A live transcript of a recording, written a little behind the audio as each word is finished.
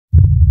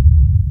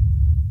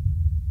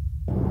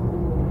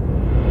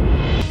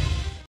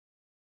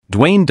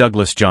Dwayne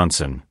Douglas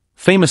Johnson,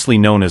 famously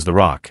known as The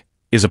Rock,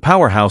 is a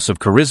powerhouse of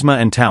charisma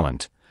and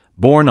talent,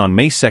 born on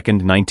May 2,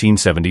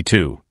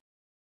 1972.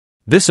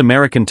 This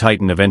American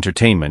titan of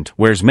entertainment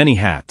wears many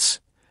hats: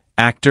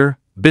 actor,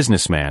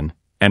 businessman,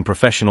 and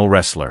professional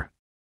wrestler.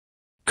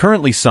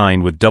 Currently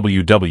signed with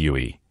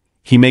WWE,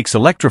 he makes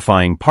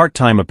electrifying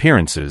part-time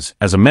appearances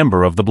as a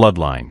member of the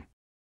Bloodline.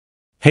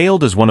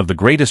 Hailed as one of the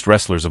greatest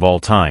wrestlers of all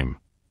time,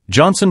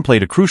 Johnson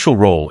played a crucial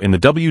role in the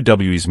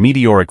WWE's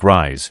meteoric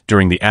rise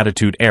during the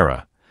Attitude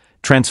Era,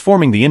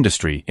 transforming the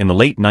industry in the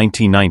late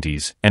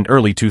 1990s and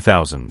early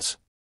 2000s.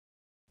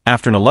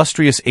 After an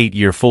illustrious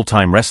 8-year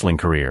full-time wrestling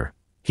career,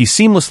 he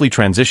seamlessly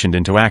transitioned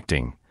into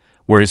acting,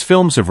 where his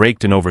films have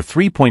raked in over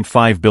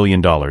 $3.5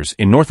 billion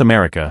in North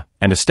America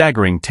and a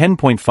staggering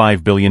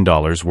 $10.5 billion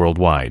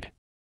worldwide.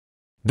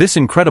 This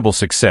incredible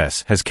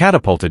success has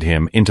catapulted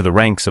him into the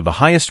ranks of the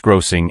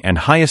highest-grossing and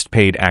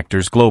highest-paid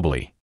actors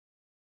globally.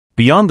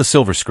 Beyond the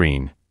silver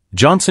screen,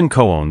 Johnson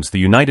co-owns the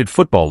United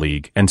Football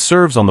League and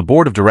serves on the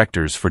board of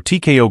directors for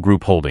TKO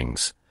Group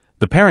Holdings,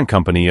 the parent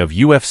company of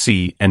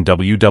UFC and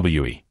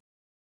WWE.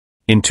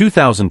 In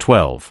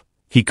 2012,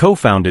 he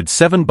co-founded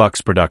 7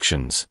 Bucks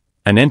Productions,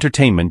 an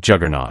entertainment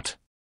juggernaut.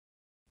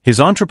 His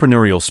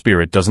entrepreneurial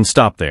spirit doesn't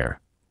stop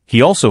there.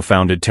 He also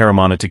founded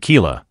Teremana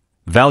Tequila,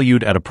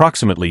 valued at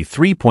approximately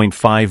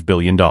 $3.5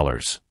 billion.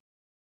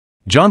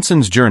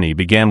 Johnson's journey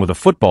began with a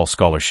football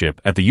scholarship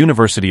at the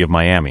University of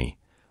Miami,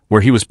 where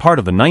he was part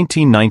of the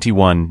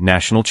 1991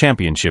 national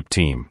championship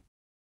team.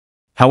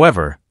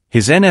 However,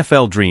 his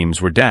NFL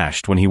dreams were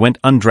dashed when he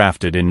went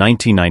undrafted in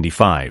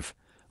 1995,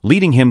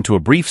 leading him to a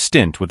brief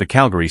stint with the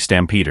Calgary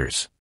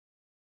Stampeders.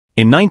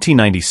 In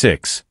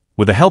 1996,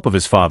 with the help of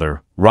his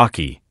father,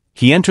 Rocky,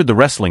 he entered the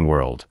wrestling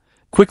world,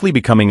 quickly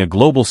becoming a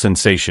global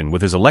sensation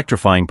with his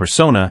electrifying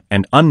persona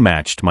and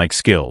unmatched mic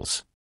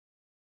skills.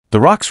 The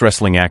Rock's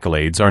wrestling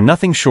accolades are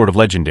nothing short of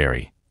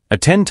legendary: a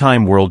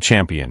 10-time world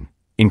champion,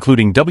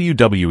 including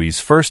WWE's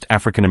first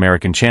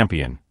African-American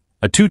champion,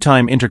 a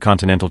 2-time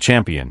Intercontinental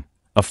Champion,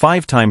 a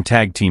 5-time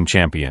Tag Team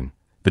Champion,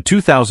 the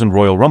 2000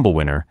 Royal Rumble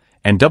winner,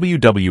 and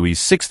WWE's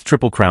 6th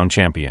Triple Crown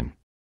Champion.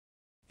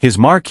 His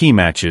marquee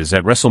matches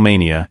at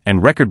WrestleMania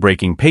and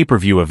record-breaking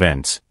pay-per-view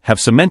events have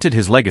cemented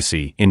his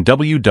legacy in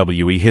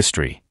WWE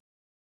history.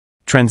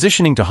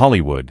 Transitioning to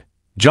Hollywood,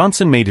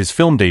 Johnson made his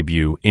film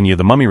debut in Ye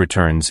the Mummy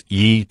Returns,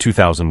 Ye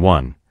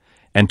 2001,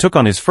 and took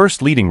on his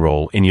first leading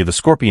role in Ye the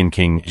Scorpion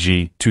King,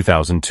 Ye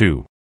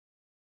 2002.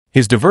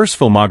 His diverse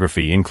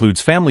filmography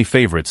includes family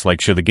favorites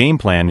like Ye the Game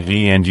Plan,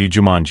 Ye and Ye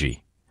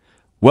Jumanji,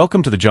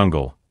 Welcome to the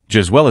Jungle,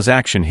 as well as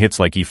action hits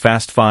like Ye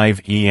Fast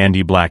 5, Ye and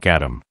Ye Black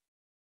Adam.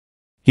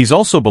 He's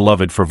also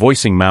beloved for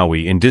voicing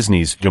Maui in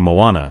Disney's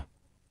Moana,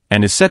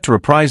 and is set to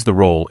reprise the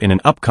role in an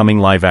upcoming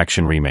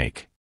live-action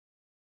remake.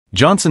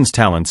 Johnson's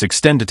talents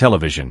extend to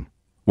television,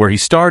 where he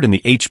starred in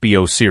the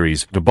HBO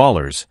series The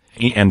Ballers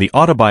and the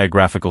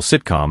autobiographical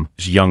sitcom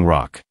Young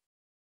Rock.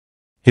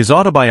 His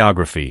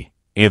autobiography,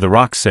 The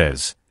Rock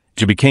Says,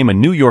 became a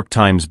New York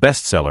Times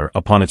bestseller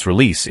upon its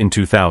release in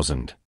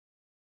 2000.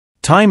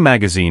 Time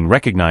magazine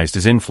recognized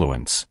his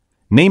influence,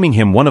 naming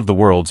him one of the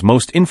world's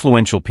most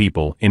influential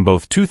people in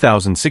both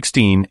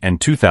 2016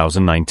 and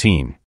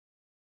 2019.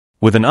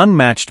 With an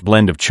unmatched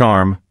blend of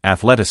charm,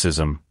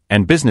 athleticism,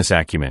 and business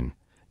acumen,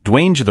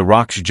 Dwayne "The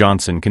Rock"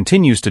 Johnson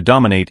continues to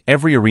dominate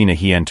every arena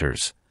he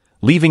enters,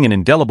 leaving an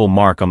indelible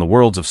mark on the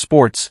worlds of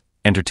sports,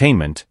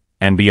 entertainment,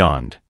 and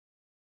beyond.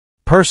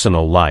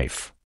 Personal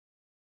life.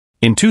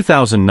 In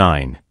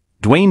 2009,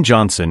 Dwayne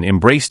Johnson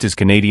embraced his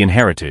Canadian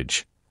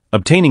heritage,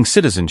 obtaining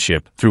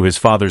citizenship through his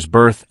father's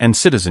birth and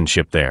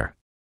citizenship there.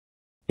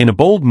 In a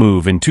bold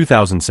move in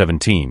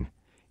 2017,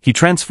 he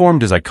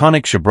transformed his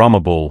iconic Brahma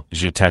bull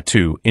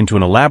tattoo into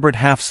an elaborate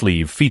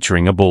half-sleeve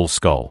featuring a bull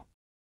skull.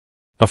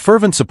 A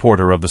fervent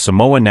supporter of the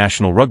Samoa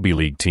National Rugby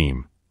League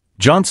team,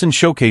 Johnson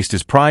showcased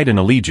his pride and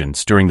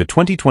allegiance during the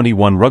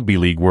 2021 Rugby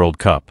League World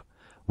Cup,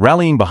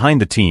 rallying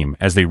behind the team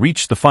as they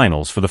reached the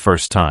finals for the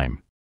first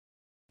time.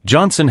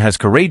 Johnson has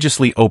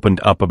courageously opened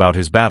up about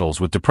his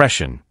battles with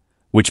depression,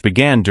 which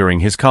began during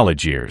his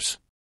college years.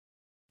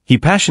 He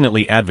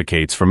passionately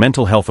advocates for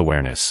mental health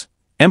awareness,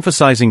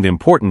 emphasizing the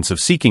importance of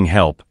seeking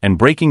help and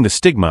breaking the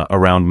stigma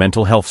around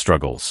mental health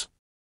struggles.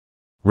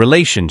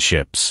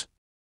 Relationships.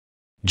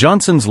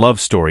 Johnson's love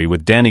story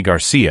with Dany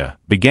Garcia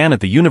began at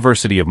the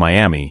University of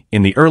Miami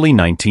in the early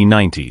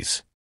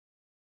 1990s.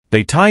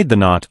 They tied the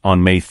knot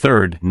on May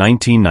 3,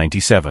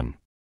 1997.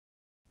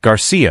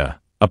 Garcia,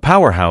 a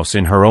powerhouse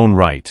in her own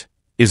right,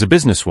 is a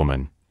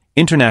businesswoman,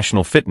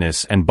 International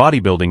Fitness and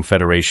Bodybuilding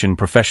Federation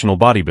professional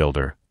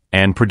bodybuilder,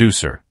 and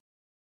producer.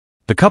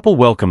 The couple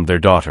welcomed their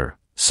daughter,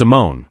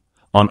 Simone,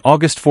 on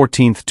August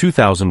 14,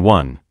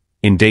 2001,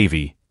 in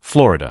Davie,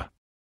 Florida.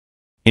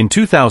 In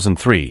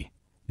 2003,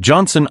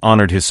 Johnson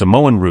honored his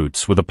Samoan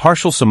roots with a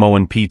partial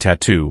Samoan P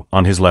tattoo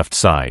on his left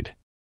side.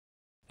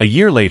 A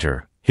year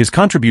later, his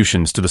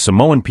contributions to the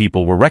Samoan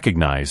people were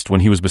recognized when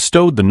he was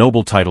bestowed the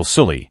noble title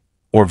Suli,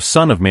 or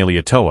son of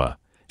Malietoa,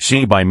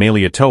 she by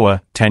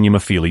Malietoa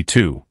Tanyamafili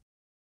II.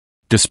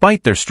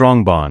 Despite their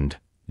strong bond,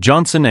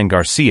 Johnson and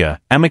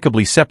Garcia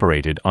amicably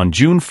separated on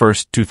June 1,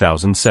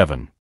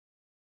 2007.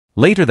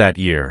 Later that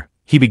year,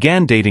 he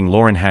began dating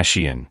Lauren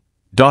Hashian,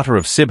 daughter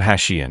of Sib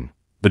Hashian,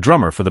 the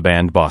drummer for the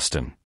band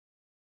Boston.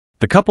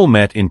 The couple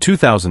met in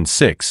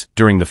 2006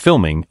 during the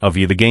filming of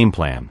The Game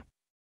Plan.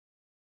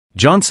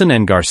 Johnson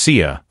and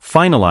Garcia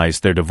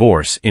finalized their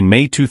divorce in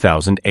May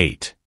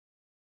 2008.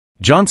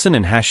 Johnson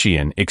and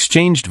Hashian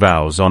exchanged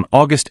vows on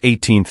August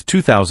 18,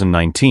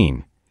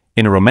 2019,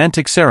 in a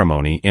romantic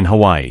ceremony in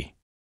Hawaii.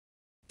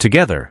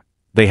 Together,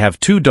 they have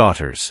 2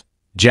 daughters,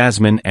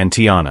 Jasmine and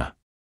Tiana.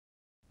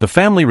 The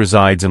family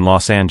resides in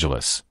Los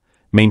Angeles,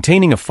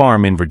 maintaining a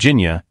farm in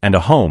Virginia and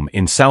a home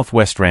in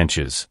Southwest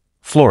Ranches,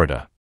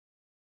 Florida.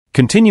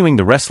 Continuing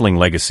the wrestling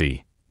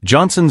legacy,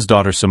 Johnson's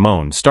daughter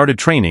Simone started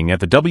training at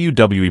the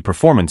WWE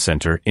Performance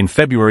Center in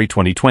February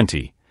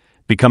 2020,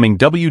 becoming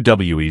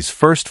WWE's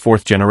first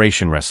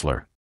fourth-generation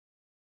wrestler.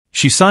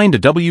 She signed a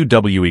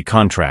WWE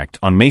contract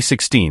on May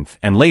 16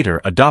 and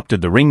later adopted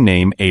the ring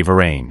name Ava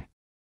Raine.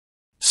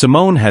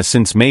 Simone has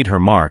since made her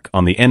mark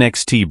on the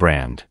NXT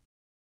brand.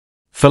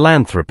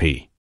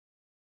 Philanthropy.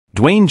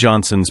 Dwayne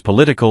Johnson's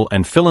political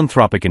and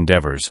philanthropic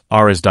endeavors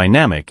are as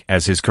dynamic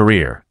as his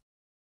career.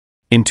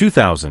 In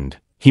 2000,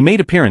 he made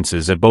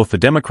appearances at both the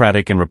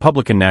Democratic and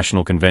Republican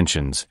national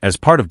conventions as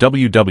part of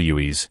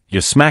WWE's You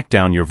Smack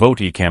Down Your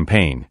Vote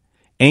campaign,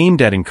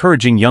 aimed at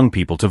encouraging young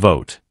people to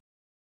vote.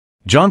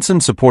 Johnson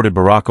supported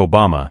Barack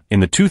Obama in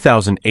the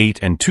 2008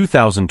 and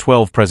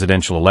 2012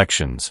 presidential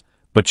elections,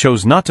 but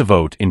chose not to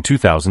vote in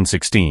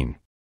 2016.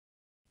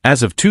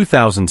 As of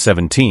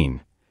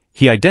 2017,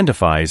 he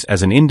identifies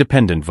as an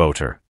independent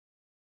voter.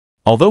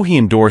 Although he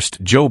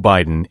endorsed Joe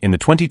Biden in the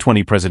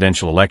 2020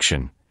 presidential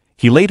election,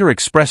 he later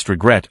expressed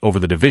regret over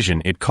the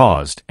division it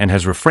caused and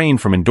has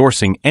refrained from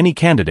endorsing any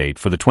candidate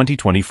for the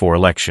 2024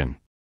 election.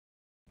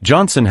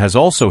 Johnson has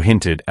also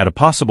hinted at a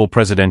possible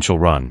presidential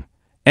run,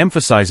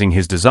 emphasizing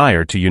his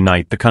desire to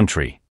unite the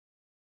country.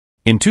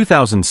 In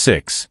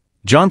 2006,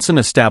 Johnson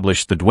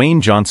established the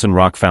Dwayne Johnson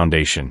Rock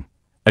Foundation,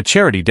 a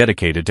charity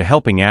dedicated to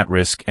helping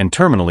at-risk and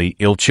terminally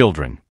ill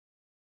children.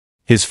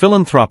 His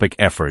philanthropic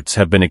efforts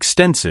have been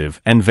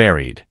extensive and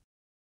varied.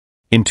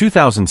 In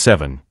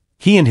 2007,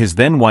 he and his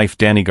then-wife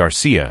Dani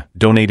Garcia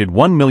donated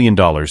 $1 million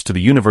to the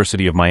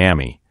University of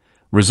Miami,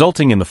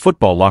 resulting in the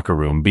football locker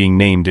room being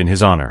named in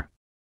his honor.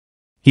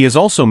 He has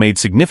also made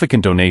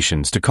significant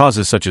donations to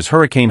causes such as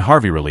Hurricane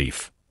Harvey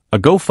relief, a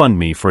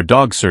GoFundMe for a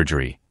dog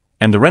surgery,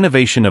 and the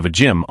renovation of a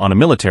gym on a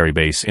military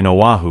base in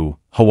Oahu,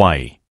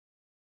 Hawaii.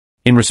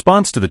 In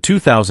response to the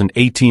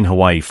 2018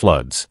 Hawaii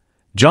floods,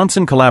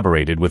 Johnson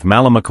collaborated with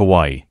Malama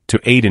Kauai to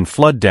aid in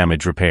flood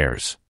damage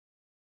repairs.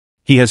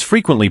 He has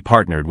frequently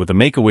partnered with the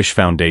Make-A-Wish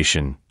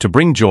Foundation to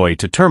bring joy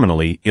to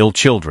terminally ill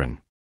children.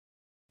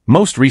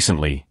 Most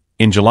recently,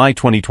 in July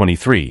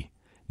 2023,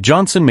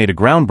 Johnson made a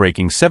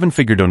groundbreaking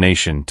 7-figure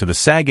donation to the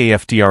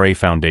SAG-AFTRA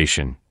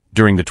Foundation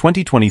during the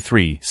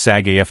 2023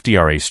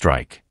 SAG-AFTRA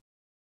strike.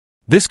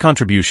 This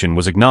contribution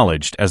was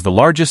acknowledged as the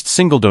largest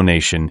single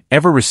donation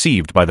ever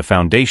received by the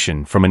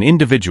foundation from an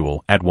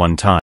individual at one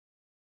time.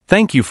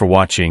 Thank you for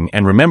watching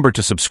and remember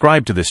to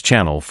subscribe to this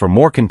channel for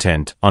more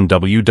content on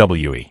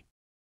WWE.